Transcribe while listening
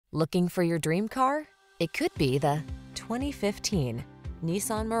Looking for your dream car? It could be the 2015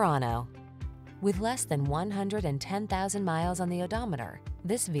 Nissan Murano. With less than 110,000 miles on the odometer,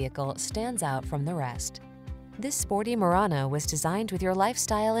 this vehicle stands out from the rest. This sporty Murano was designed with your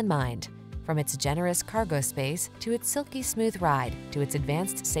lifestyle in mind. From its generous cargo space to its silky smooth ride to its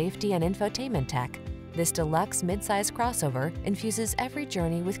advanced safety and infotainment tech, this deluxe midsize crossover infuses every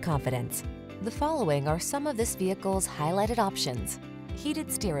journey with confidence. The following are some of this vehicle's highlighted options: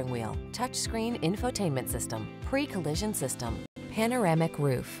 heated steering wheel, touchscreen infotainment system, pre-collision system, panoramic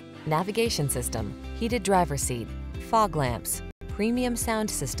roof, navigation system, heated driver's seat, fog lamps, premium sound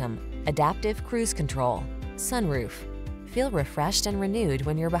system, adaptive cruise control, sunroof. Feel refreshed and renewed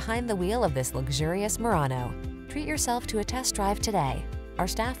when you're behind the wheel of this luxurious Murano. Treat yourself to a test drive today. Our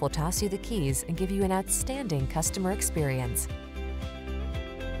staff will toss you the keys and give you an outstanding customer experience.